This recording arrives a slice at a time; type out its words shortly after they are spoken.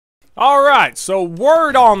Alright, so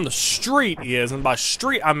word on the street is, and by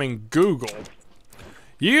street I mean Google,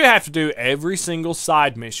 you have to do every single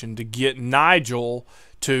side mission to get Nigel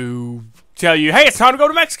to tell you, hey, it's time to go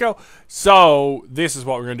to Mexico. So this is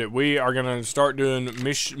what we're going to do. We are going to start doing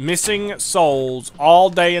missing souls all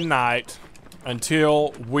day and night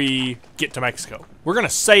until we get to Mexico. We're going to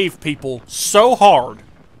save people so hard,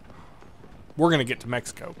 we're going to get to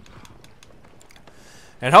Mexico.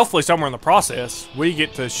 And hopefully somewhere in the process, we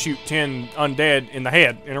get to shoot 10 undead in the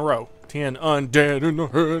head in a row. 10 undead in the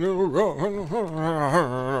head in a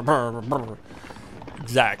row.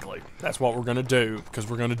 Exactly. That's what we're going to do, because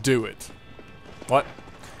we're going to do it. What?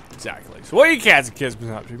 Exactly. So what are you cats and kids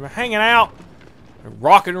been up to? Been hanging out,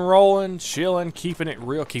 rocking and rolling, chilling, keeping it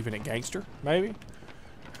real, keeping it gangster, maybe,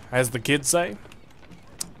 as the kids say.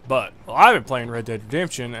 But, well, I've been playing Red Dead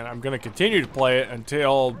Redemption, and I'm going to continue to play it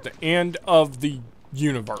until the end of the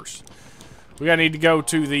universe. We gotta need to go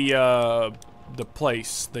to the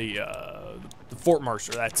place, the Fort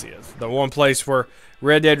Mercer. That's it. The one place where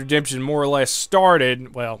Red Dead Redemption more or less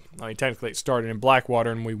started. Well, I mean, technically it started in Blackwater,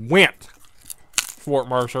 and we went Fort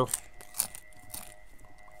Mercer.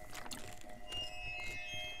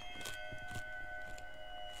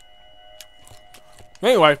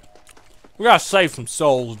 Anyway, we gotta save some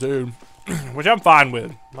souls, dude, which I'm fine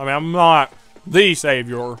with. I mean, I'm not the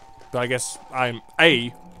savior, but I guess I'm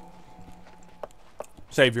a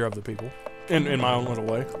savior of the people, in my own little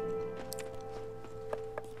way.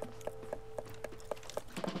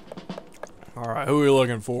 Alright, who are we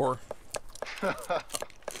looking for?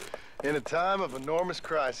 In a time of enormous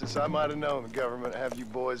crisis, I might have known the government would have you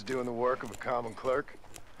boys doing the work of a common clerk.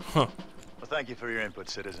 Huh. Well, thank you for your input,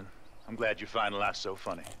 citizen. I'm glad you find life so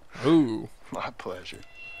funny. Ooh. My pleasure.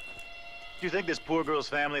 Do you think this poor girl's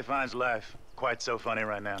family finds life quite so funny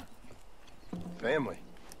right now? Family?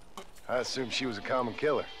 I assumed she was a common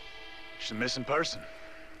killer. She's a missing person.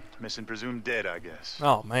 Missing presumed dead, I guess.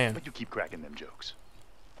 Oh, man. But you keep cracking them jokes.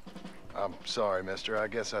 I'm sorry, mister. I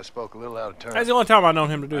guess I spoke a little out of turn. That's the only time I've known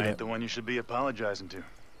him to do I that. ain't the one you should be apologizing to.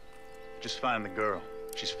 Just find the girl.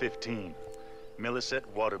 She's 15. Millicent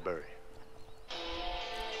Waterbury.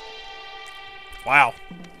 Wow.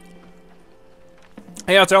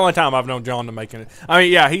 Yeah, it's the only time I've known John to make it. I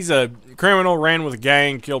mean, yeah, he's a criminal, ran with a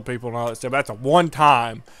gang, killed people and all that stuff. That's the one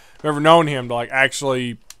time I've ever known him to, like,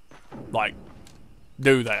 actually, like,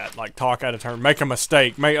 do that. Like, talk out of turn, make a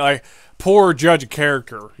mistake, make, like, poor judge of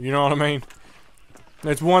character. You know what I mean?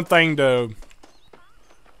 It's one thing to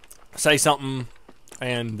say something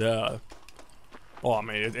and, well, I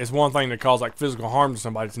mean, it's one thing to cause, like, physical harm to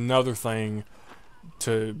somebody. It's another thing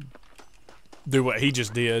to do what he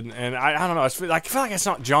just did, and I don't know. I feel like it's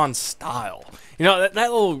not John's style. You know, that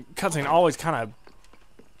little cutscene always kind of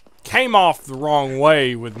came off the wrong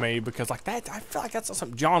way with me, because like that, I feel like that's not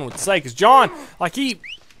something John would say. Because John, like he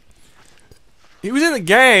was in the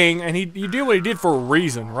gang, and he did what he did for a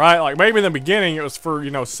reason, right? Like maybe in the beginning it was for,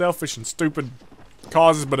 you know, selfish and stupid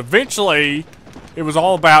causes, but eventually it was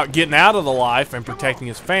all about getting out of the life and protecting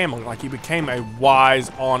his family. Like he became a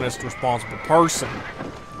wise, honest, responsible person.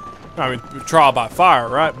 I mean, trial by fire,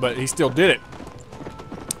 right? But he still did it.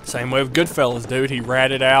 Same way with Goodfellas, dude. He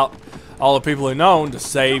ratted out all the people he known to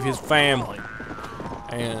save his family.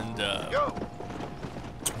 And,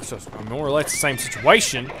 so more or less the same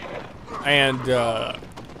situation. And, I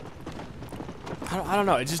don't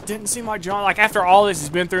know. It just didn't seem like John, like after all this he's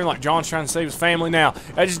been through, and like John's trying to save his family now,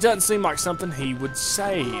 it just doesn't seem like something he would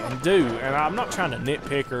say and do. And I'm not trying to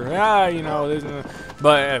nitpick or, you know,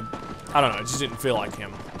 but, I don't know. It just didn't feel like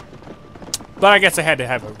him. But I guess I had to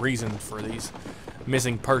have a reason for these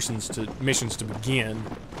missing persons to missions to begin.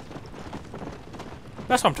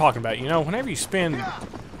 That's what I'm talking about, you know, whenever you spend,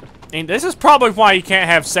 and this is probably why you can't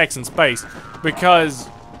have sex in space, because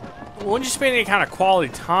when you spend any kind of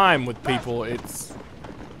quality time with people, it's,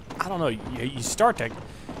 I don't know, you start to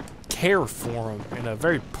care for them in a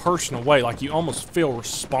very personal way, like you almost feel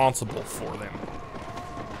responsible for them.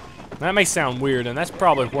 That may sound weird, and that's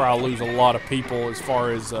probably where I lose a lot of people as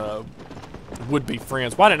far as would-be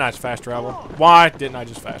friends. Why didn't I just fast travel? Why didn't I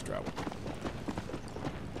just fast travel?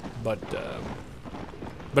 But,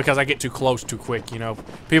 because I get too close too quick, you know.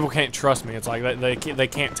 People can't trust me. It's like they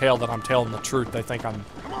can't tell that I'm telling the truth. They think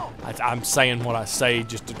I'm saying what I say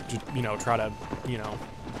just to, you know, try to, you know,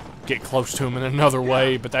 get close to them in another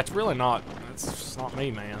way. But that's really not, that's just not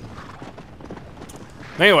me, man.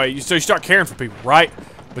 Anyway, so you start caring for people, right?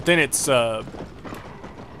 But then it's, alright,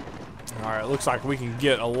 looks like we can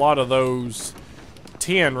get a lot of those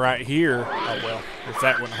 10 right here. Oh, well, if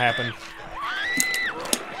that wouldn't happen.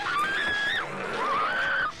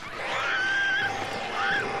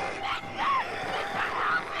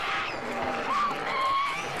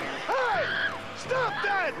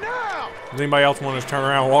 Quiet now! Does anybody else want to turn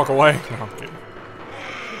around and walk away? No, I'm kidding.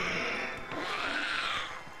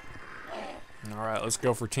 Alright, let's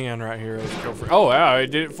go for 10 right here. Let's go for. Oh, yeah, it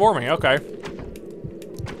did it for me. Okay.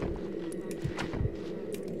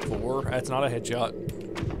 4. That's not a headshot.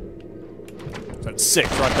 That's 6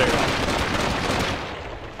 right there.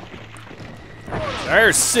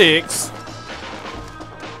 There's 6.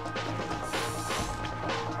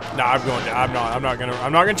 No, I'm going to. I'm not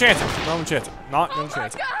gonna chance it. I'm not gonna chance it. Not gonna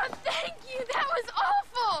chance it. Oh my God, thank you. That was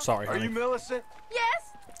awful. Sorry, Are honey. you Millicent?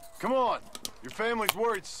 Yes? Come on. Your family's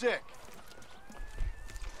worried sick.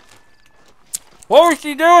 What was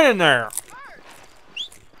she doing in there?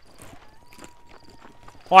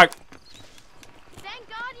 Like, Thank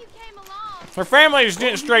God you came along. her family just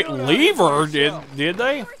didn't straight leave her, did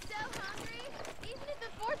they? We were so hungry. Even if the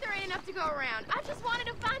fourth there ain't enough to go around. I just wanted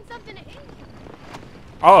to find something to eat.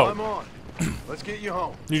 I'm Oh, on. Let's get you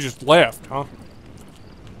home. you just left, huh?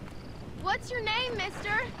 What's your name,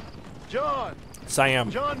 mister? John.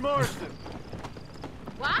 Sam. John Marston.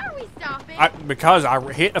 Why are we stopping? Because I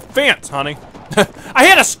hit a fence, honey. I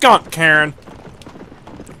hit a skunk, Karen.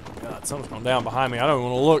 God, something's going down behind me. I don't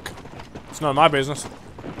want to look. It's none of my business.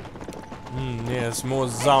 Yes, more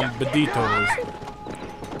zombiditos.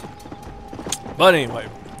 But anyway,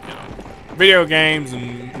 you know, video games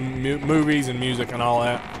and movies and music and all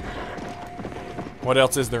that. What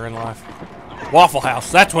else is there in life? Waffle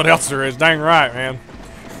House. That's what else there is. Dang right, man.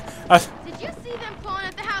 Did you see them pulling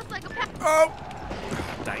at the house like a Oh.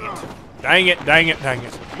 Dang it. Dang it, dang it, dang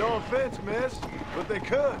it. No offense, miss, but they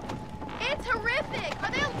could. It's horrific.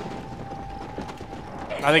 Are they?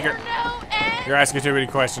 I think Is there no end? you're asking too many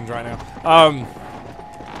questions right now.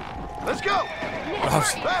 Let's go. Never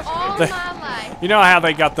in all the- my life. You know how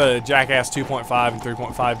they got the Jackass 2.5 and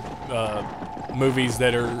 3.5 movies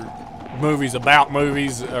that are movies about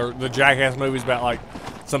movies, or the Jackass movies about like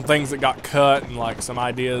some things that got cut and like some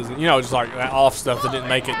ideas, you know, just like that off stuff that didn't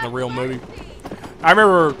make it in the real movie. I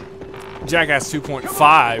remember Jackass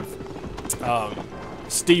 2.5.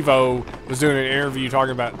 Steve-O was doing an interview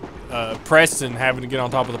talking about Preston having to get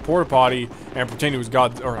on top of the porta potty and pretend he was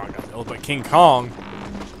God, or not Godzilla, but King Kong.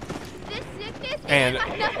 This sickness And is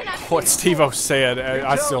like nothing I've what seen Steve-O before. said,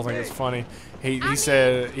 I still think it's funny. He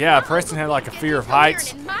said, yeah, Preston had like a fear of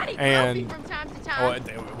heights, and well,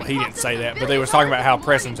 he didn't say that, but they was talking about how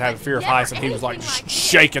Preston had a fear of heights, and he was like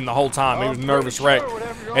shaking the whole time. He was a nervous wreck,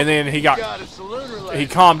 and then he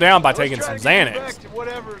calmed down by taking some Xanax,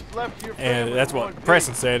 and that's what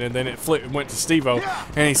Preston said. And then it went to Steve-O,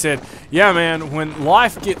 and he said, yeah, man, when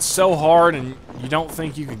life gets so hard and you don't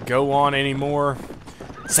think you could go on anymore,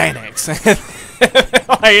 Xanax.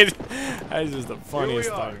 Like, that's just the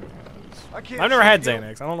funniest thing. I've never had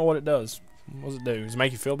Xanax. I don't know what it does. What does it do? Does it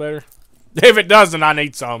make you feel better? If it does, then I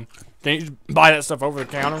need some. Can you just buy that stuff over the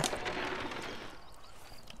counter?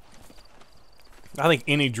 I think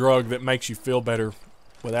any drug that makes you feel better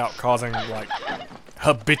without causing, like,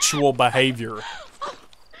 habitual behavior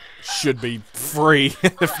should be free,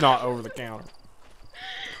 if not over the counter.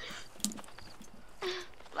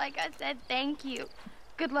 Like I said, thank you.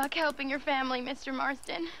 Good luck helping your family, Mr.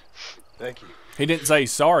 Marston. Thank you. He didn't say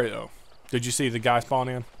he's sorry, though. Did you see the guy spawn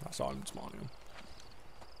in? I saw him spawn in.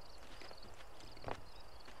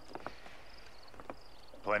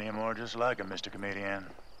 Plenty of more just like him, Mr. Comedian.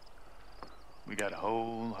 We got a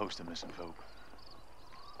whole host of missing folk.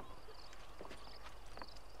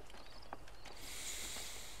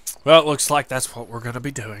 Well, it looks like that's what we're going to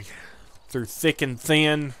be doing. Through thick and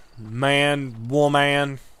thin, man,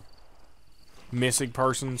 woman, missing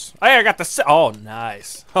persons. Hey, I got the... Oh,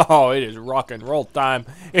 nice. Oh, it is rock and roll time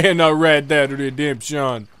in the Red Dead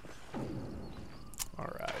Redemption.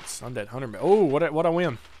 Alright, Undead Hunter. Oh, what I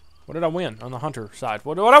win? What did I win on the Hunter side?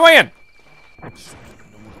 What did I win?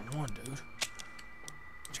 Number 1, dude.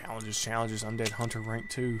 Challenges, Undead Hunter rank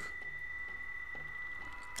 2.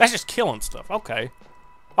 That's just killing stuff. Okay.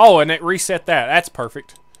 Oh, and it reset that. That's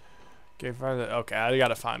perfect. Okay, I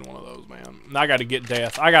gotta find one of those, man. I gotta get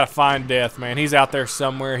Death. I gotta find Death, man. He's out there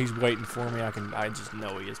somewhere. He's waiting for me. I just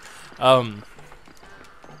know he is. Oh,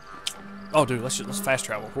 dude, let's fast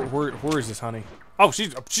travel. Where is this, honey? Oh,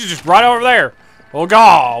 she's just right over there. Oh,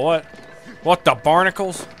 God, what the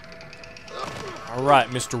barnacles? All right,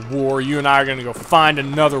 Mr. War, you and I are gonna go find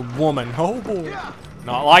another woman. Oh boy,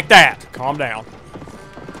 not like that. Calm down.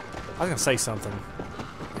 I was gonna say something.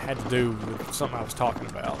 Had to do with something I was talking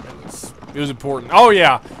about. It was important. Oh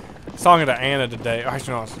yeah, I was talking to Anna today.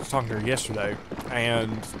 Actually, no, I was talking to her yesterday,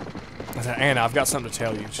 and I said, Anna, I've got something to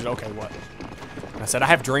tell you. She said, okay, what? And I said, I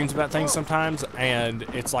have dreams about things sometimes, and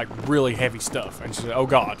it's like really heavy stuff. And she said, oh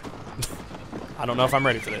God. I don't know if I'm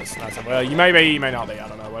ready for this. And I said, well, you may be, you may not be. I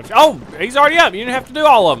don't know. Oh, he's already up. You didn't have to do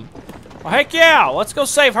all of them. Well, heck yeah. Let's go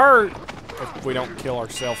save her if we don't kill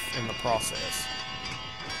ourselves in the process.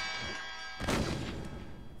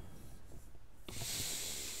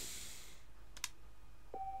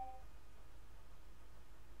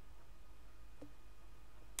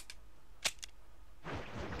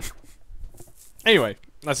 Anyway,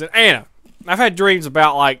 I said, Anna, I've had dreams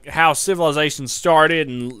about like how civilization started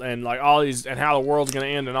and like all these and how the world's gonna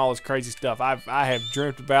end and all this crazy stuff. I have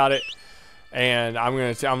dreamt about it, and I'm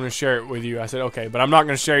gonna share it with you. I said, okay, but I'm not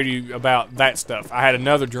gonna share you about that stuff. I had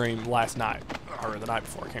another dream last night or the night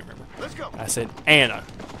before. I can't remember. Let's go. I said, Anna,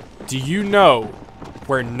 do you know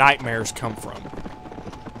where nightmares come from?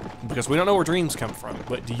 Because we don't know where dreams come from,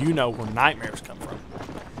 but do you know where nightmares come from?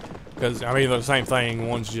 Because, I mean, they're the same thing.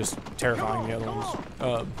 One's just terrifying, the other one's...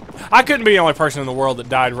 I couldn't be the only person in the world that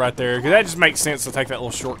died right there, because that just makes sense to take that little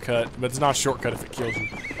shortcut, but it's not a shortcut if it kills you.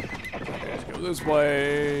 Okay, let's go this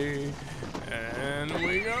way, and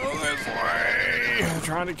we go this way.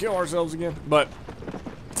 Trying to kill ourselves again, but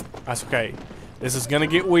that's okay. This is going to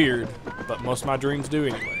get weird, but most of my dreams do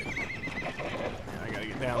anyway. I gotta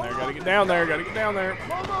get down there, gotta get down there, gotta get down there.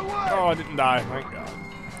 Oh, I didn't die, thank God.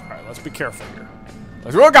 Alright, let's be careful here.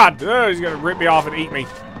 Oh God! He's gonna rip me off and eat me.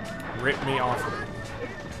 Rip me off.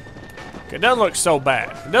 Okay, it doesn't look so bad.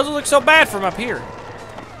 It doesn't look so bad from up here.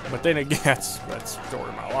 But then again, that's the story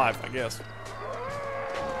of my life, I guess.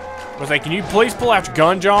 I was like, can you please pull out your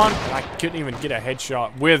gun, John? And I couldn't even get a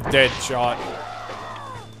headshot with dead shot.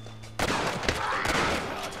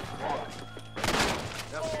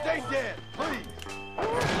 Now stay dead, please.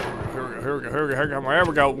 Here we go. There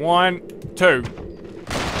we go. 1, 2.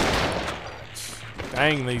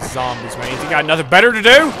 Dang these zombies, man. You think I got nothing better to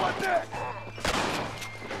do?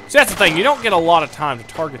 See, that's the thing. You don't get a lot of time to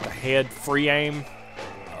target the head, free aim.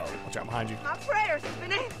 Watch out behind you. My prayers have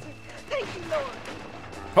been answered. Thank you, Lord.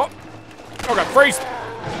 Oh, oh God, freeze!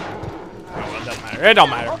 Oh, it doesn't matter. It don't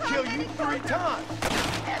matter. I'll kill you 3 times.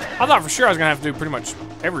 I thought for sure I was gonna have to do pretty much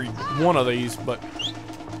every one of these, but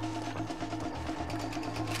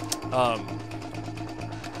I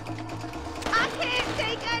can't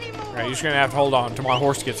take any more. yeah, you're just gonna have to hold on until my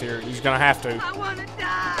horse gets here. He's gonna have to. I want to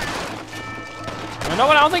die. You know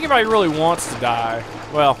what? I don't think anybody really wants to die.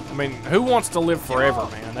 Well, I mean, who wants to live forever,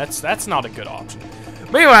 man? That's not a good option.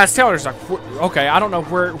 But anyway, I was telling her, it's like, okay, I don't know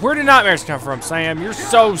where do nightmares come from, Sam? You're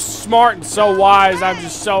so smart and so wise. I'm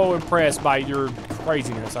just so impressed by your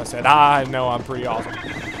craziness. I said, I know I'm pretty awesome.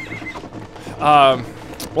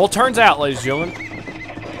 Well, it turns out, ladies and gentlemen,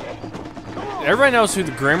 everybody knows who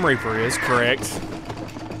the Grim Reaper is, correct?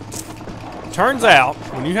 Turns out,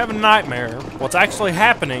 when you have a nightmare, what's actually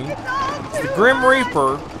happening is the Grim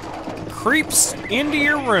Reaper creeps into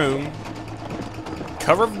your room,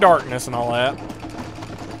 cover of darkness and all that,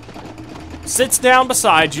 sits down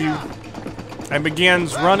beside you, and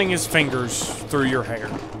begins running his fingers through your hair.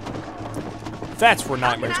 That's where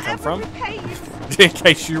nightmares come from. In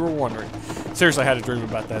case you were wondering. Seriously, I had a dream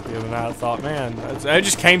about that the other night. I thought, man, it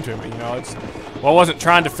just came to me, you know. Well, I wasn't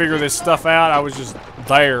trying to figure this stuff out. I was just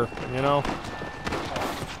there, you know.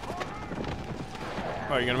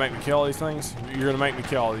 Oh, you're gonna make me kill all these things? You're gonna make me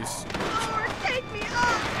kill all these. Lord, take me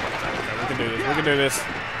up. Okay, we can do this. We can do this.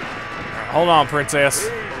 Right, hold on, princess.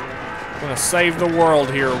 I'm gonna save the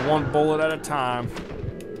world here, one bullet at a time.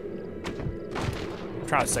 I'm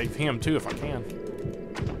trying to save him too, if I can.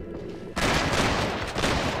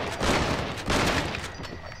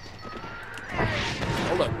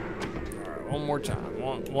 Hold up. All right, one more time.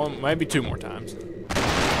 One, maybe 2 more times.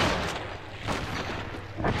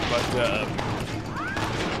 But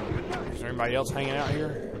is there anybody else hanging out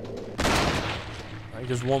here? I think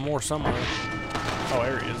there's one more somewhere. Oh,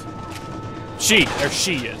 there he is. There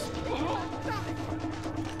she is.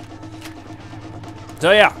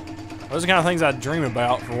 So yeah, those are the kind of things I dream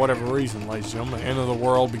about for whatever reason, ladies and gentlemen. The end of the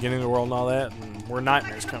world, beginning of the world, and all that, and where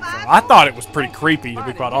nightmares come from. I thought it was pretty creepy, to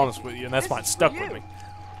be quite honest with you, and that's why it stuck with me.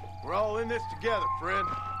 We're all in this together, friend.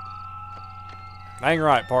 Dang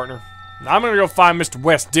right, partner. Now I'm gonna go find Mr.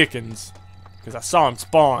 West Dickens, because I saw him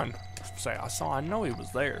spawn. I know he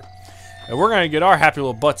was there. And we're gonna get our happy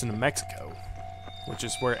little butts into Mexico, which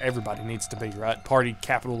is where everybody needs to be, right? Party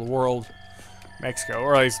capital of the world, Mexico,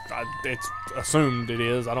 or at least it's assumed it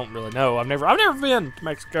is. I don't really know. I've never been to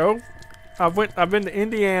Mexico. I've been to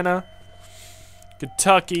Indiana,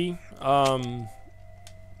 Kentucky,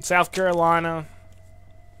 South Carolina.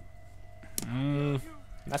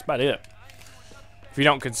 That's about it. If you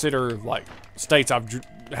don't consider like states I've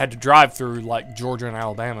had to drive through, like Georgia and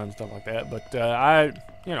Alabama and stuff like that, but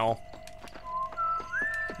you know,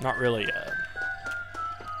 not really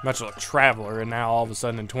Much of a traveler, and now all of a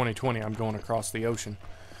sudden in 2020 I'm going across the ocean.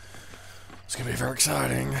 It's gonna be very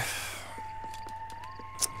exciting.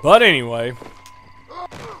 But anyway,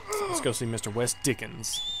 let's go see Mr. Wes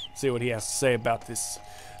Dickens. See what he has to say about this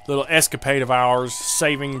little escapade of ours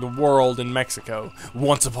saving the world in Mexico.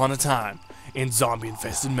 Once upon a time in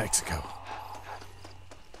zombie-infested Mexico.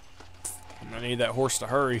 I need that horse to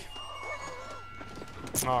hurry.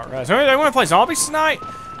 Alright, so anybody want to play zombies tonight?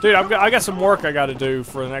 Dude, I got some work I got to do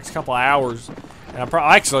for the next couple of hours. And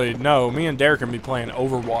actually, no, me and Derek are going to be playing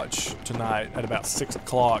Overwatch tonight at about 6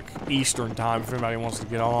 o'clock Eastern time if anybody wants to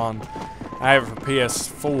get on. I have it for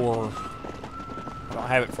PS4. I don't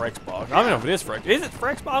have it for Xbox. I don't know if it is for Xbox. Is it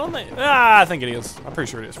for Xbox? I don't think. I think it is. I'm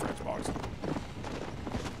pretty sure it is for Xbox.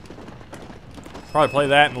 Probably play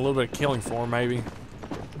that and a little bit of Killing Floor, maybe.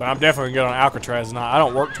 But I'm definitely going to get on Alcatraz tonight. I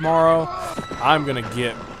don't work tomorrow. I'm going to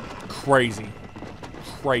get crazy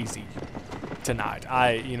tonight.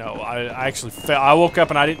 I actually felt, I woke up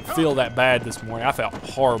and I didn't feel that bad this morning. I felt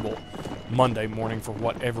horrible Monday morning for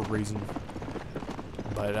whatever reason.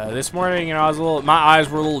 But this morning, you know, my eyes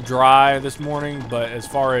were a little dry this morning, but as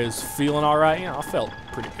far as feeling all right, you know, I felt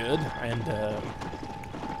pretty good, and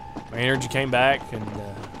my energy came back, and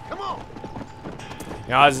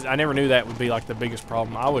you know, I never knew that would be like the biggest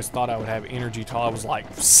problem. I always thought I would have energy till I was like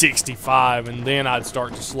 65, and then I'd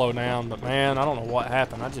start to slow down. But man, I don't know what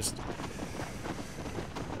happened. I just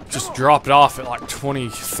dropped it off at like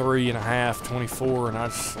 23 and a half, 24, and I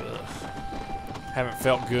just haven't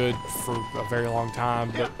felt good for a very long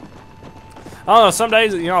time. But I don't know, some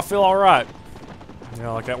days, you know, I feel all right. You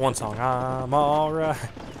know, like that one song, I'm all right.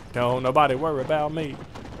 Don't nobody worry about me.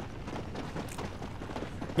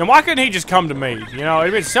 Now, why couldn't he just come to me? You know,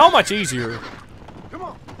 it'd be so much easier.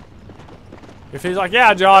 If he's like,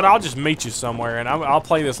 yeah, John, I'll just meet you somewhere, and I'll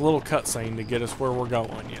play this little cutscene to get us where we're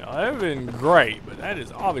going. You know, that would have been great, but that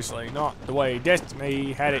is obviously not the way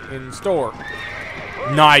Destiny had it in store.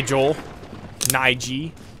 Nigel.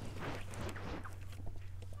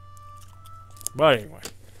 But anyway.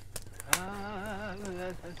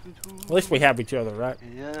 At least we have each other, right?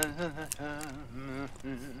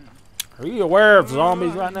 Are you aware of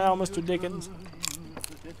zombies right now, Mr. Dickens?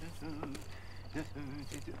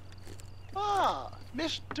 Ah,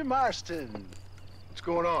 Mr. Marston. What's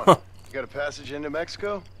going on? You got a passage into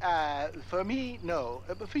Mexico? For me, no.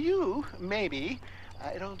 But for you, maybe.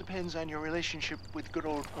 It all depends on your relationship with good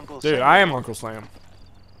old Uncle Sam. Dude, I am Uncle Sam.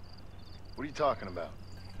 What are you talking about?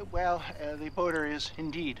 Well, the border is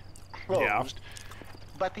indeed closed. Yeah.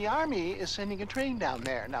 But the army is sending a train down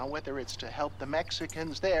there. Now, whether it's to help the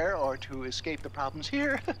Mexicans there or to escape the problems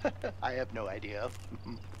here, I have no idea.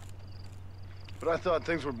 But I thought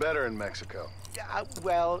things were better in Mexico.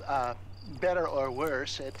 Well, better or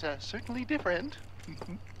worse, it's certainly different.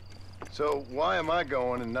 So why am I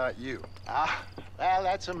going and not you? Well,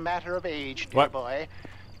 that's a matter of age, dear boy.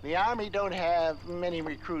 The army don't have many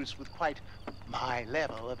recruits with quite my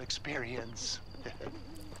level of experience.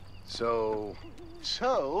 So,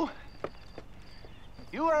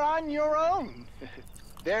 you are on your own.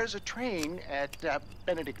 There's a train at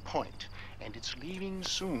Benedict Point, and it's leaving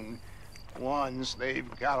soon once they've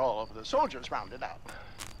got all of the soldiers rounded up.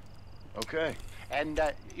 Okay. And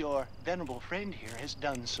your venerable friend here has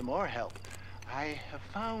done some more help. I have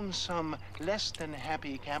found some less than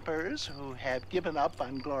happy campers who have given up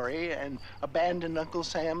on glory and abandoned Uncle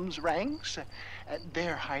Sam's ranks.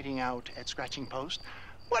 They're hiding out at Scratching Post.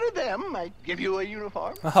 One of them might give you a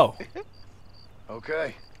uniform. Oh.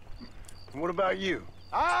 Okay. And what about you?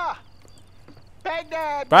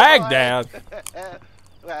 Baghdad. Baghdad.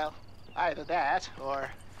 Well, either that or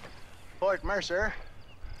Fort Mercer.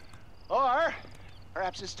 Or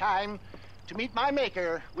perhaps it's time to meet my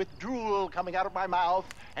maker with drool coming out of my mouth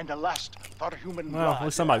and a lust for human blood. Well, at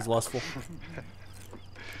least somebody's lustful.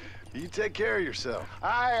 You take care of yourself.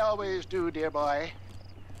 I always do, dear boy.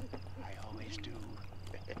 I always do.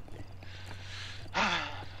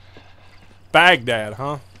 Baghdad,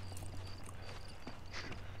 huh?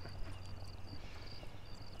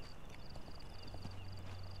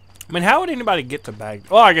 I mean, how would anybody get to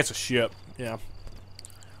Baghdad? Well, I guess a ship, yeah.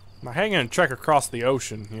 Now, hanging and trek across the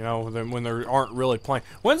ocean, you know, when there aren't really planes.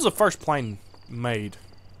 When's the first plane made?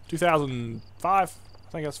 2005?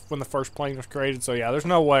 I think that's when the first plane was created. So, yeah, there's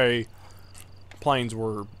no way planes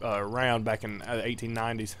were around back in the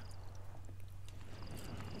 1890s.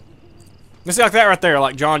 It's like that right there,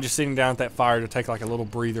 like John just sitting down at that fire to take like a little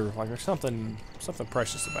breather. Like there's something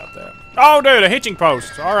precious about that. Oh, dude, a hitching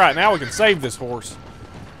post. All right, now we can save this horse.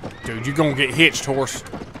 Dude, you're gonna get hitched, horse.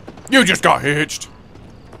 You just got hitched.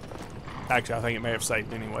 Actually, I think it may have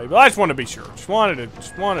saved anyway, but I just wanted to be sure. Just wanted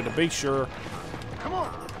to be sure. Come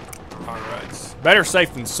on. Alright. Better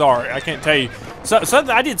safe than sorry. I can't tell you. Something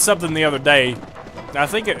I did something the other day. I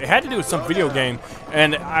think it had to do with some video game,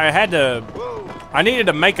 and I needed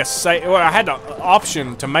to make a save. Well, I had the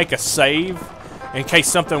option to make a save in case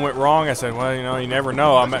something went wrong. I said, well, you know, you never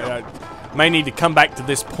know. I may need to come back to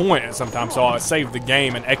this point at some time, so I saved the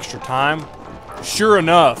game an extra time. Sure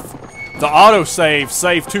enough, the autosave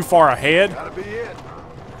saved too far ahead.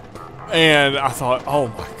 And I thought, oh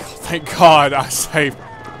my god, thank God I saved.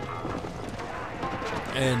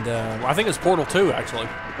 And I think it's Portal 2, actually.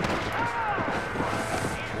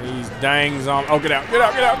 These dang zombies. Oh, get out, get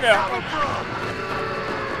out, get out, get out.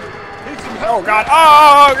 Oh god,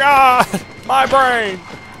 oh god, my brain.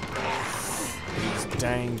 These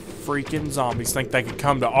dang freaking zombies think they could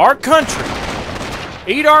come to our country,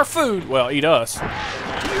 eat our food. Well, eat us.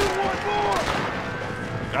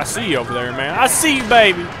 I see you over there, man. I see you,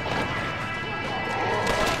 baby.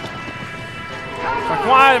 Like,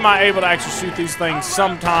 why am I able to actually shoot these things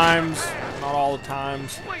sometimes, not all the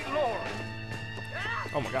times?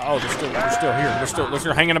 Oh my god! Oh, they're still here. They're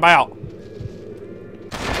still hanging about.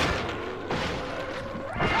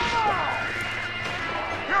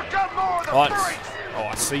 What? Oh,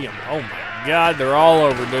 I see them. Oh my god, they're all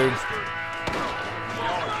over, dude.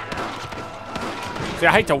 See,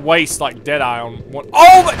 I hate to waste like Deadeye on one.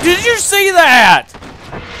 Oh, but did you see that?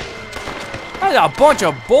 That's a bunch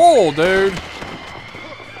of bull, dude.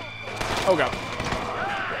 Oh god.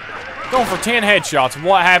 Going for 10 headshots. And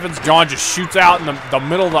what happens? John just shoots out in the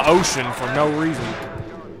middle of the ocean for no reason.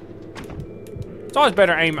 It's always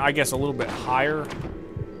better aim, I guess, a little bit higher.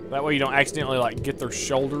 That way you don't accidentally like get their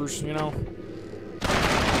shoulders, you know?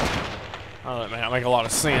 Oh, that may not make a lot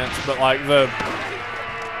of sense, but like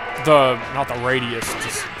not the radius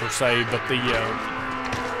just per se, but the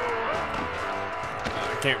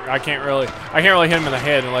I can't really hit him in the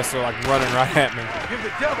head unless they're like running right at me. Give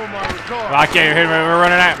the devil my regard. Well, I can't hit him if they're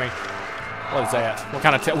running at me. What is that?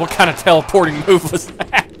 What kind of teleporting move was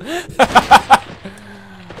that?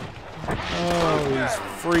 Oh, these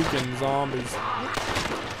freaking zombies.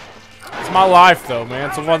 It's my life though, man.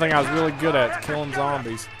 It's the one thing I was really good at, killing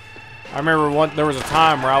zombies. I remember there was a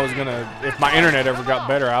time where I was gonna, if my internet ever got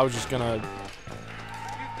better, I was just gonna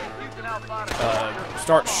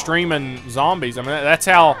start streaming zombies. I mean, that's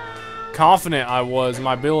how confident I was in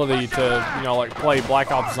my ability to, you know, like play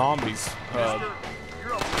Black Ops Zombies.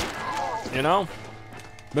 You know,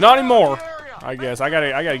 but not anymore. I guess I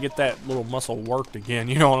gotta get that little muscle worked again.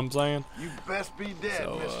 You know what I'm saying? You best be dead,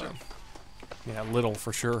 so, mister. yeah, little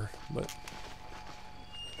for sure. But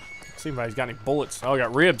see if anybody's got any bullets. Oh, I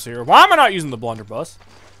got ribs here. Why am I not using the blunderbuss?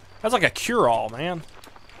 That's like a cure-all, man.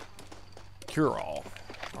 Cure-all.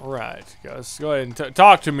 All right, guys, go ahead and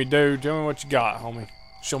talk to me, dude. Tell me what you got, homie.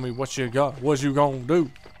 Show me what you got. What you gonna do?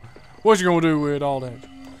 What you gonna do with all that?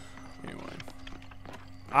 Anyway,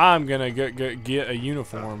 I'm gonna get a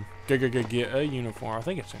uniform. Get a uniform. I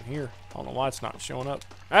think it's in here. I don't know why it's not showing up.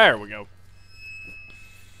 There we go.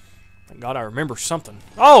 Thank God I remember something.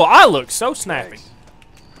 Oh, I look so snappy.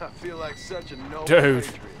 I feel like such a noble dude.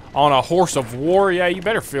 patriot. On a horse of war, yeah, you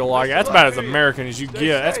better feel like it. That's about as American as you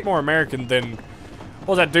get. That's more American than, what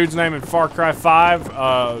was that dude's name in Far Cry 5?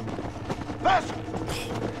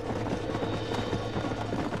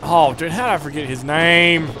 Oh, dude, how did I forget his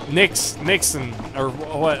name? Nixon, or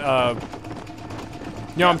what?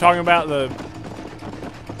 You know what I'm talking about?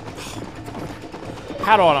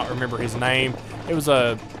 How do I not remember his name? It was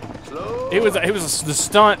the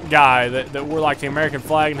stunt guy that wore like the American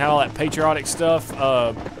flag and had all that patriotic stuff.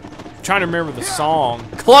 Trying to remember the song.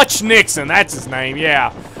 Clutch Nixon, that's his name.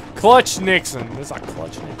 Yeah, Clutch Nixon. It's like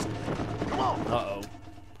Clutch Nixon. Uh-oh.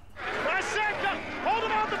 Hold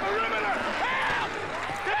him on the perimeter. Help!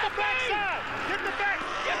 Get the backside. Get the back.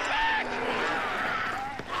 Get back.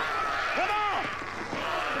 Come on.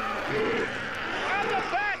 Out the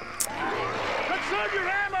back. Conserve your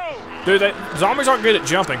ammo. Dude, zombies aren't good at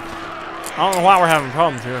jumping. I don't know why we're having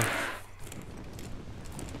problems here.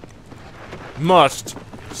 Must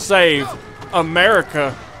save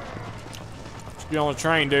America. Let's get on the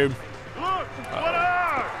train, dude. Look, what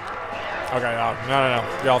are? Okay, no.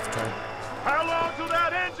 Get off the train. How long till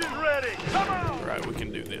that engine's ready? Come on. All right, we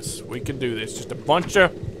can do this. We can do this. Just a bunch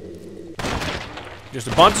of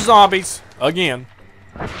zombies again.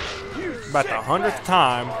 About the 100th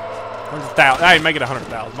time. 100,000. Hey, make it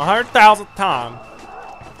 100,000. My 100,000th time.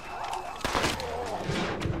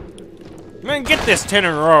 Man, get this 10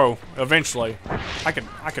 in a row eventually. I can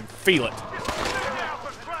feel it.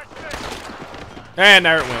 And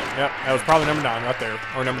there it went. Yep, that was probably number 9 right there,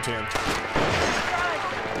 or number 10.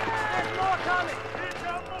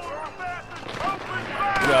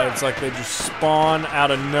 God, it's like they just spawn out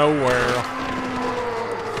of nowhere.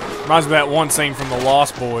 Reminds me of that one scene from The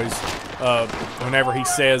Lost Boys. Whenever he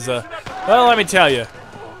says, well, let me tell you,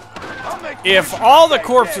 if all the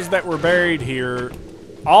corpses that were buried here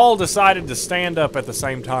all decided to stand up at the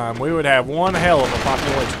same time, we would have one hell of a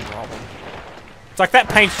population problem. It's like that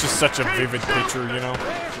paints just such a vivid picture, you know,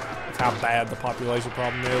 of how bad the population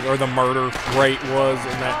problem is, or the murder rate was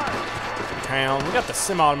in that town. We got the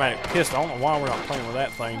semi-automatic pistol. I don't know why we're not playing with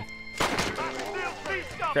that thing.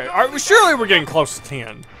 Okay, surely we're getting close to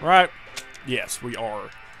 10, right? Yes, we are.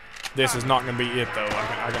 This is not going to be it, though.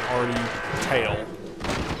 I can already tell.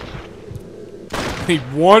 Need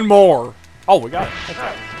one more. Oh, we got it.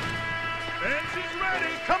 Okay. And she's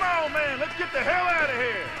ready. Come on, man. Let's get the hell out of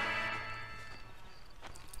here.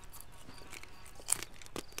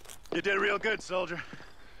 You did real good, soldier.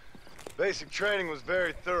 Basic training was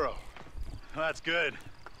very thorough. Well, that's good.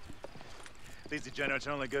 These degenerates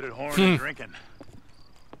are only good at whoring and drinking.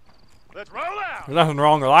 Let's roll out. There's nothing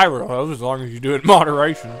wrong with either of those as long as you do it in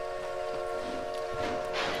moderation.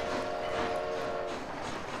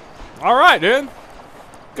 All right, dude.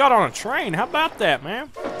 Got on a train. How about that, man?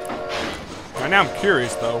 Right now I'm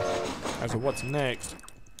curious, though, as to what's next.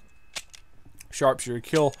 Sharpshooter.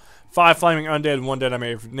 Kill 5 flaming undead and 1 dead. I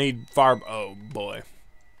may need fire. Oh, boy.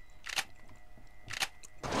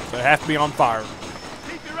 So they have to be on fire.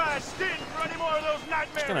 Keep your eyes stinking for any more of those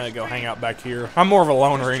nightmares. Just gonna go hang out back here. I'm more of a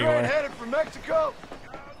loner Train anyway. headed for Mexico?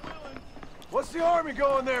 What's the army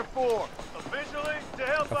going there for? Officially, to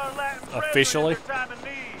help our Latin Officially? brethren in their time of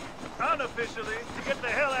need. Unofficially, to get the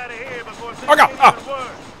hell out of here before things Oh, God. get even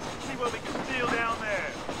worse. See what we can steal down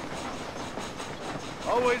there.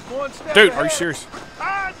 Always one step Dude, ahead. are you serious?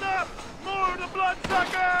 Eyes up! More of the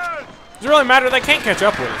bloodsuckers! Does it really matter? They can't catch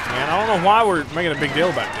up with us, man. I don't know why we're making a big deal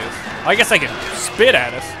about this. I guess they can spit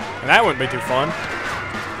at us, and that wouldn't be too fun.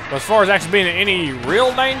 But as far as actually being in any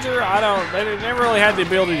real danger, they never really had the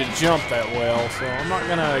ability to jump that well, so I'm not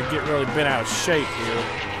gonna get really bent out of shape here.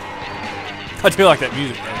 I do like that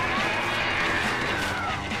music, though.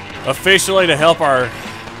 Officially to help our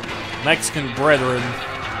Mexican brethren,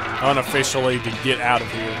 unofficially to get out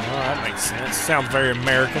of here. Well, that makes sense. Sounds very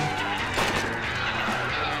American.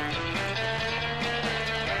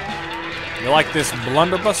 You like this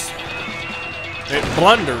blunderbuss? It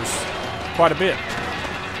blunders quite a bit.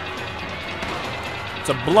 It's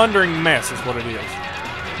a blundering mess is what it is.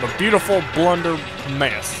 A beautiful blunder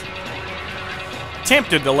mess.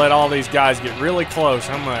 Tempted to let all these guys get really close.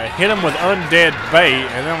 I'm going to hit them with undead bait,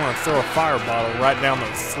 and then I'm going to throw a fire bottle right down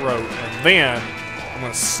their throat, and then I'm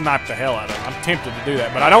going to snipe the hell out of them. I'm tempted to do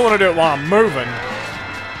that, but I don't want to do it while I'm moving.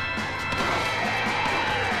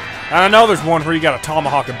 And I know there's one where you got to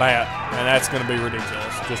tomahawk a bat, and that's going to be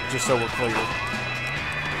ridiculous, just so we're clear.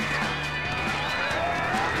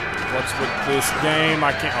 What's with this game?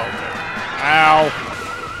 I can't. Oh, okay. Ow.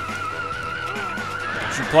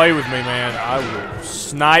 You play with me, man. I will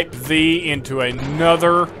snipe thee into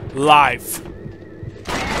another life.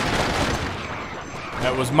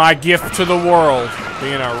 That was my gift to the world,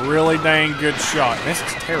 being a really dang good shot. This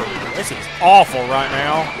is terrible. This is awful right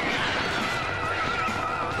now.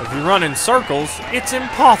 If you run in circles, it's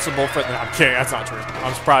impossible for... No, I'm kidding. That's not true.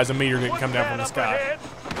 I'm surprised a meteor didn't come down from the sky.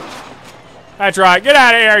 That's right. Get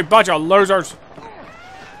out of here, you bunch of losers.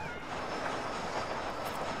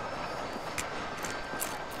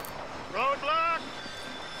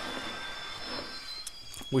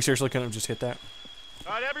 We seriously couldn't have just hit that.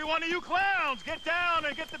 All right, every one of you clowns, get down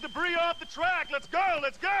and get the debris off the track. Let's go,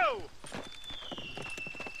 let's go.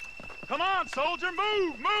 Come on, soldier,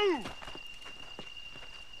 move, move.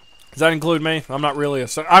 Does that include me? I'm not really a...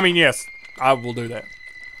 I mean, yes, I will do that.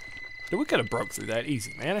 Dude, we could have broke through that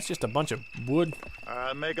easy, man. It's just a bunch of wood.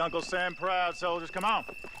 Make Uncle Sam proud, soldiers. Come on.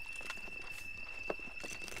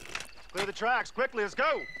 Clear the tracks quickly. Let's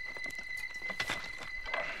go.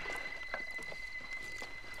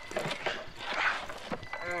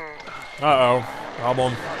 Uh-oh.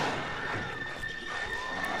 Problem.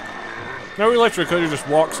 No, we literally could have just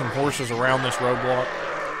walked some horses around this roadblock.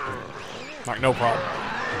 Like, no problem.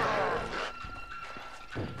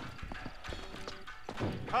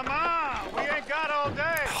 Come on, we ain't got all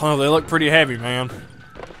day. Oh, they look pretty heavy, man.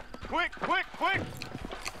 Quick, quick, quick.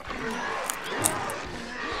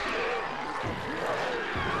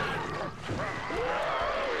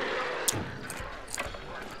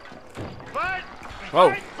 Fight.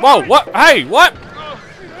 Whoa. Whoa, what? Hey, what?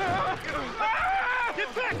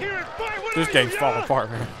 Get back here and fight. This game's falling apart,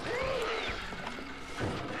 man.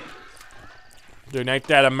 Dude, ain't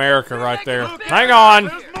that America right there. Hang on.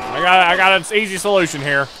 I got an easy solution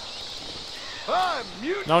here. I'm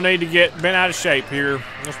mute. No need to get bent out of shape here.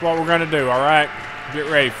 That's what we're gonna do, alright? Get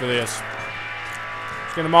ready for this.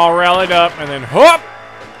 Let's get them all rallied up and then whoop!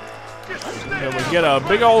 Then we get a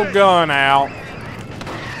big old gun out.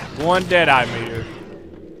 One deadeye meter.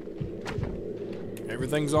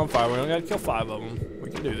 Everything's on fire. We only gotta kill 5 of them. We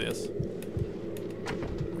can do this.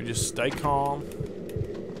 We just stay calm.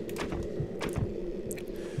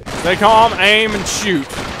 Stay calm, aim, and shoot.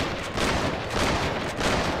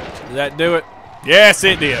 Did that do it? Yes,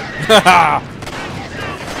 it did.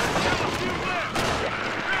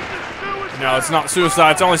 No, it's not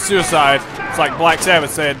suicide. It's only suicide. It's like Black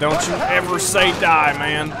Sabbath said, don't you ever say die,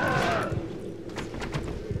 man.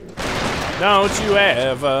 Don't you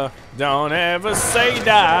ever, don't ever say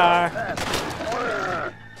die.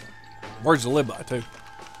 Words to live by, too.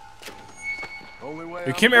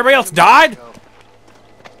 Dude, Kim, everybody else died?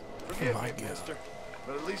 Forgive me, mister,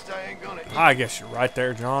 but at least I ain't gonna eat. I guess you're right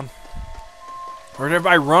there, John. Or did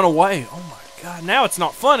everybody run away? Oh my god, now it's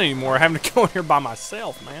not fun anymore having to go in here by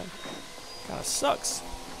myself, man. Kinda sucks.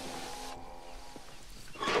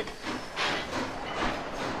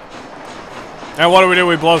 And what do?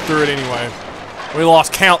 We blow through it anyway. We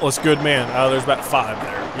lost countless good men. Oh, there's about 5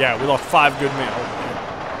 there. Yeah, we lost 5 good men. Oh,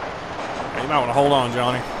 yeah, you might want to hold on,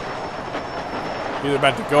 Johnny. Either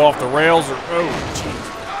about to go off the rails or... Oh, jeez.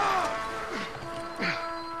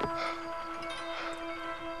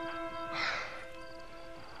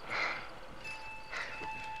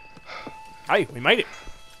 Hey, we made it.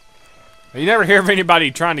 You never hear of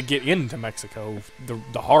anybody trying to get into Mexico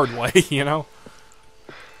the hard way, you know?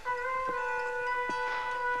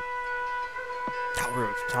 God, we're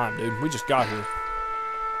out of time, dude. We just got here.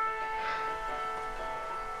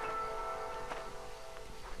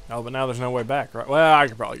 Oh, but now there's no way back, right? Well, I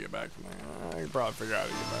could probably get back from there. I could probably figure out how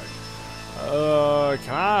to get back.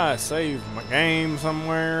 Can I save my game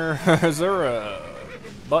somewhere? Is there a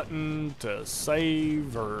button to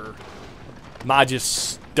save, or am I just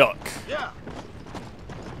stuck? Yeah.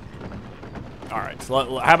 Alright,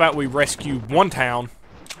 so how about we rescue one town,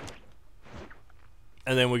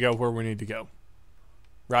 and then we go where we need to go.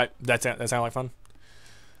 Right? That sound like fun?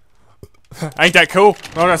 Ain't that cool?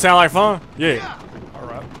 Don't that sound like fun? Yeah.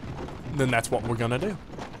 Alright. Then that's what we're gonna do.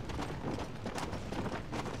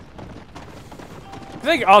 I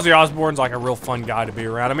think Ozzy Osbourne's like a real fun guy to be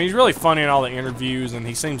around. I mean, he's really funny in all the interviews, and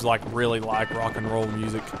he seems like really like rock and roll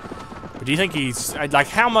music. But do you think he's like,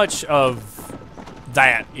 how much of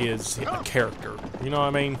that is a character? You know what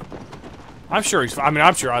I mean? I'm sure he's. I mean,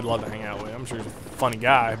 I'm sure I'd love to hang out with him. I'm sure he's a funny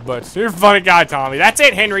guy. But you're a funny guy, Tommy. That's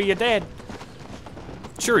it, Henry. You're dead.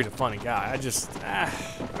 Sure, he's a funny guy. I just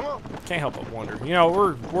can't help but wonder. You know,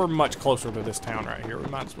 we're much closer to this town right here. We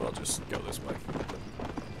might as well just go this way.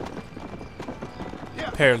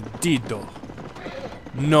 Perdido.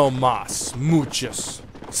 No más. Muchos.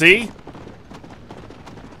 See?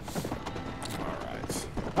 Alright.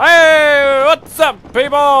 Hey! What's up,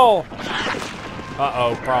 people?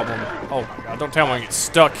 Uh-oh, problem. Oh my god, don't tell me I get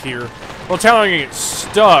stuck here. Don't tell me I get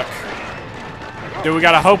stuck. Dude, we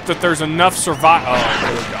gotta hope that there's enough survive. Oh,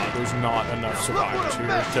 dear god, there's not enough survivors here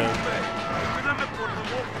to...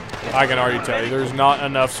 I can already tell you, there's not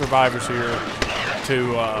enough survivors here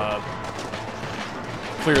to,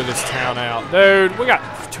 clear this town out. Dude, we got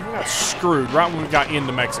screwed right when we got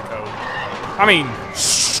into Mexico. I mean,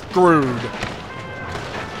 screwed.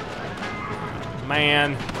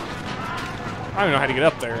 Man. I don't even know how to get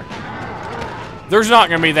up there. There's not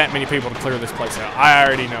going to be that many people to clear this place out. I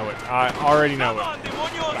already know it. I already know it.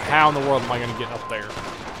 But how in the world am I going to get up there?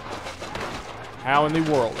 How in the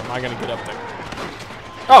world am I going to get up there?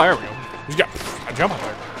 Oh, there we go. He's got a jump up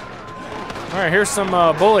there. Alright, here's some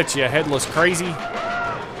bullets, you headless crazy.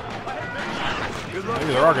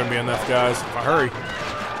 Maybe there are going to be enough guys if I hurry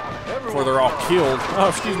before they're all killed. Oh,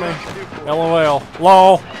 excuse me. LOL.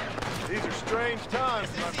 LOL. These are strange times,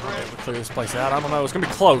 my friend. We'll clear this place out. I don't know. It's going to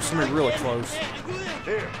be close. It's going to be really close.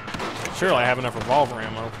 Here. Surely I have enough revolver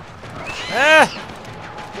ammo.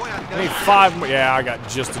 I need 5 more. Yeah, I got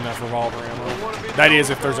just enough revolver ammo. That is,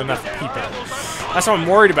 if there's enough people. That's what I'm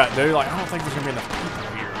worried about, dude. Like, I don't think there's going to be enough people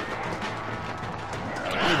here.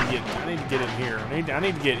 I need to get in here. I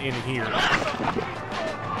need to get in here.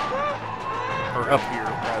 Or up here,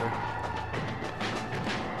 rather.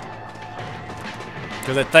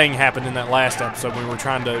 Because that thing happened in that last episode when we were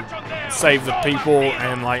trying to save the people,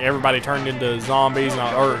 and like everybody turned into zombies,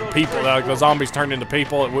 or people. Like the zombies turned into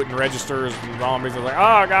people. It wouldn't register as zombies. I was like,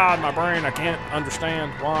 oh god, my brain, I can't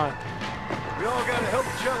understand why. We all gotta help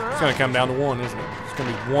each other out. It's gonna come down to one, isn't it? It's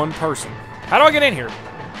gonna be one person. How do I get in here?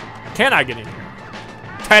 Can I get in here?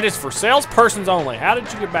 That is for salespersons only. How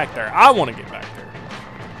did you get back there? I want to get back there.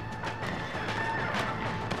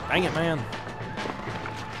 Dang it, man.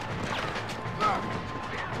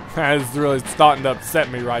 It's really starting to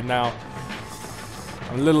upset me right now.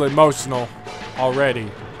 I'm a little emotional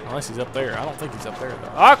already. Unless he's up there. I don't think he's up there,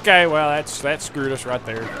 though. Okay, well, that screwed us right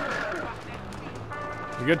there.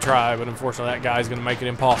 A good try, but unfortunately that guy's going to make it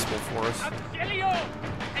impossible for us.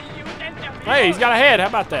 Hey, he's got a head. How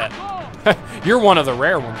about that? You're one of the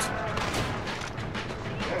rare ones.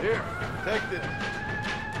 Here, take this.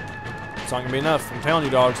 It's not going to be enough. I'm telling you,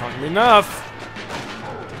 dog, it's not going to be enough.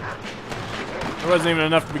 It wasn't even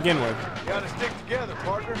enough to begin with. You gotta stick together,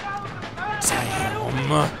 partner.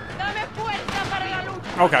 Damn.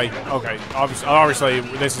 Okay. Obviously,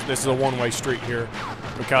 this is a one-way street here,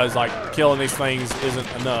 because like killing these things isn't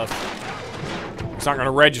enough. It's not going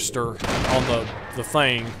to register on the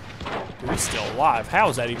thing. Dude, he's still alive. How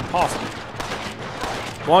is that even possible?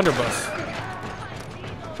 Blunderbuss.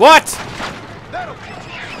 What?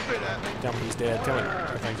 Tell me he's dead. Tell me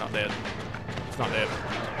the thing's not dead. It's not dead.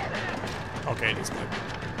 Okay, it is good.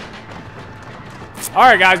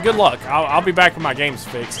 Alright, guys, good luck. I'll be back when my game's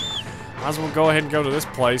fixed. Might as well go ahead and go to this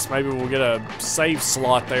place. Maybe we'll get a save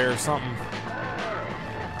slot there or something.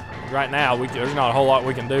 Right now, there's not a whole lot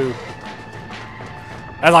we can do.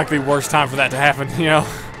 That's like the worst time for that to happen, you know?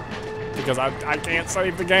 Because I can't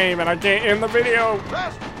save the game and I can't end the video.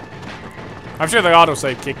 I'm sure the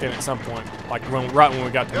autosave kicked in at some point, like right when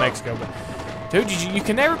we got to Mexico. But dude, you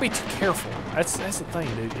can never be too careful. That's the thing,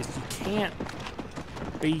 dude. You can't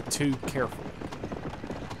be too careful.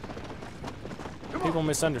 People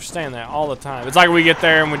misunderstand that all the time. It's like we get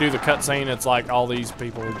there and we do the cutscene. It's like all these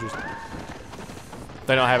people just,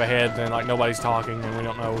 they don't have a head, and like nobody's talking, and we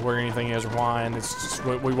don't know where anything is or why. And it's just,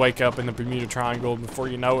 we wake up in the Bermuda Triangle, and before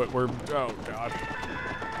you know it, we're, oh god.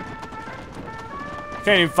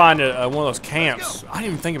 Can't even find one of those camps. I didn't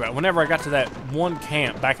even think about it. Whenever I got to that one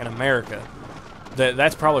camp back in America,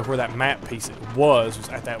 that's probably where that map piece was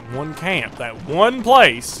at that one camp, that one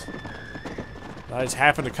place. I just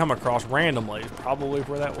happened to come across randomly. Is probably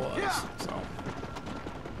where that was.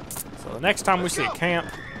 So the next time we see a camp,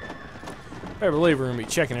 I better believe we're gonna be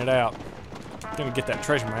checking it out. We're gonna get that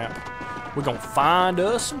treasure map. We're gonna find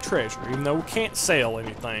us some treasure, even though we can't sell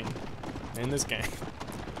anything in this game.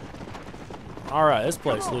 All right, this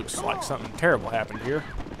place looks like something terrible happened here.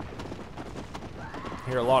 I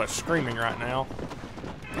hear a lot of screaming right now.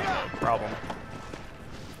 Problem.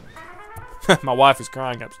 My wife is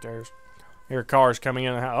crying upstairs. Hear cars coming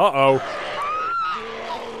in the house. Uh-oh.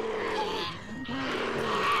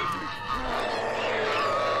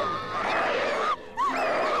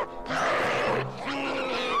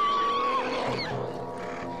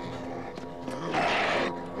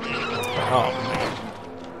 Oh, man.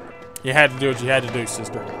 You had to do what you had to do,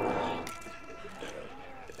 sister.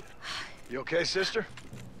 You okay, sister?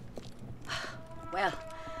 Well,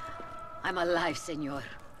 I'm alive, senor.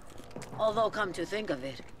 Although, come to think of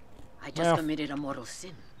it, I just committed a mortal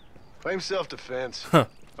sin. Claim self-defense.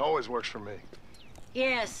 Always works for me.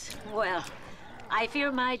 Yes, well, I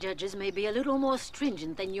fear my judges may be a little more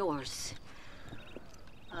stringent than yours.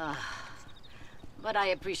 But I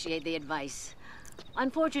appreciate the advice.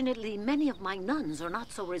 Unfortunately, many of my nuns are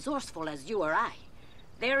not so resourceful as you or I.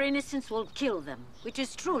 Their innocence will kill them, which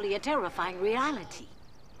is truly a terrifying reality.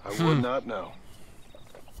 I would not know.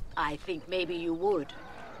 I think maybe you would.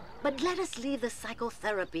 But let us leave the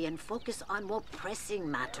psychotherapy and focus on more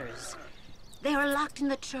pressing matters. They are locked in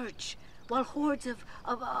the church, while hordes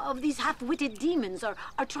of these half-witted demons are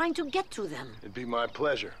trying to get to them. It'd be my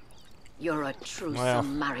pleasure. You're a true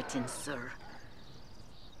Samaritan, sir.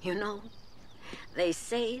 You know, they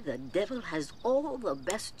say the devil has all the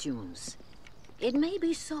best tunes. It may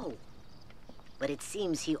be so, but it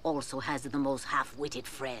seems he also has the most half-witted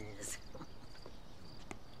friends.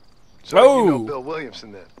 So you know Bill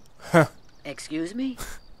Williamson then? Excuse me?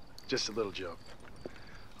 Just a little joke.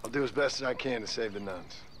 I'll do as best as I can to save the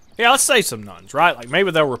nuns. Yeah, let's save some nuns, right? Like,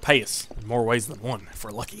 maybe they'll repay us in more ways than one, if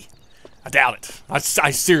we're lucky. I doubt it. I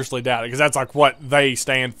seriously doubt it, because that's like what they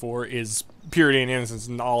stand for, is purity and innocence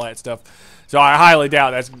and all that stuff. So I highly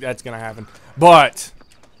doubt that's going to happen. But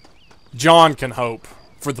John can hope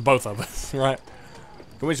for the both of us, right?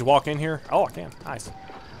 Can we just walk in here? Oh, I can. Nice.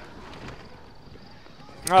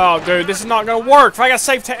 Oh, dude, this is not gonna work. If I got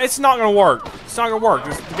save, it's not gonna work. It's not gonna work.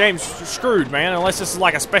 The game's screwed, man. Unless this is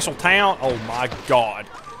like a special town. Oh my god.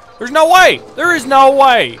 There's no way. There is no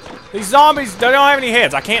way. These zombies, they don't have any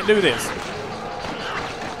heads. I can't do this.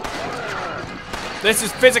 This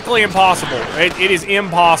is physically impossible. It is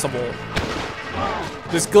impossible.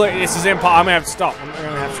 This is impossible. I'm gonna have to stop. I'm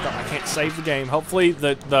gonna have to stop. I can't save the game. Hopefully,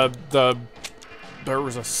 there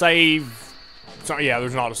was a save. So, yeah,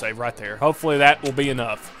 there's an autosave right there. Hopefully that will be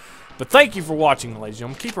enough. But thank you for watching, ladies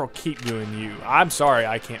and gentlemen. Keep doing you. I'm sorry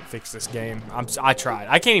I can't fix this game. I tried.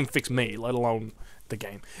 I can't even fix me, let alone the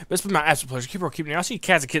game. But it's been my absolute pleasure. Keep on keeping. I'll see you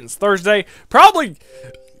cats and kittens Thursday. Probably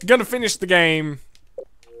gonna finish the game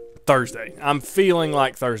Thursday. I'm feeling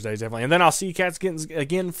like Thursdays definitely, and then I'll see you cats and kittens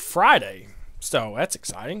again Friday. So that's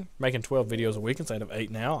exciting. Making 12 videos a week instead of 8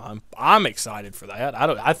 now. I'm excited for that.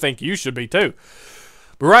 I think you should be too.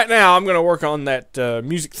 But right now I'm gonna work on that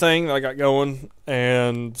music thing that I got going,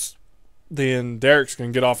 and then Derek's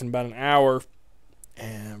gonna get off in about an hour.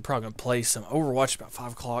 And I'm probably going to play some Overwatch about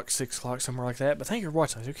 5 o'clock, 6 o'clock, somewhere like that. But thank you for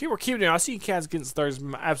watching. So keep doing. I'll see you cats again Thursday.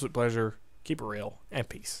 My absolute pleasure. Keep it real. And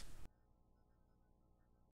peace.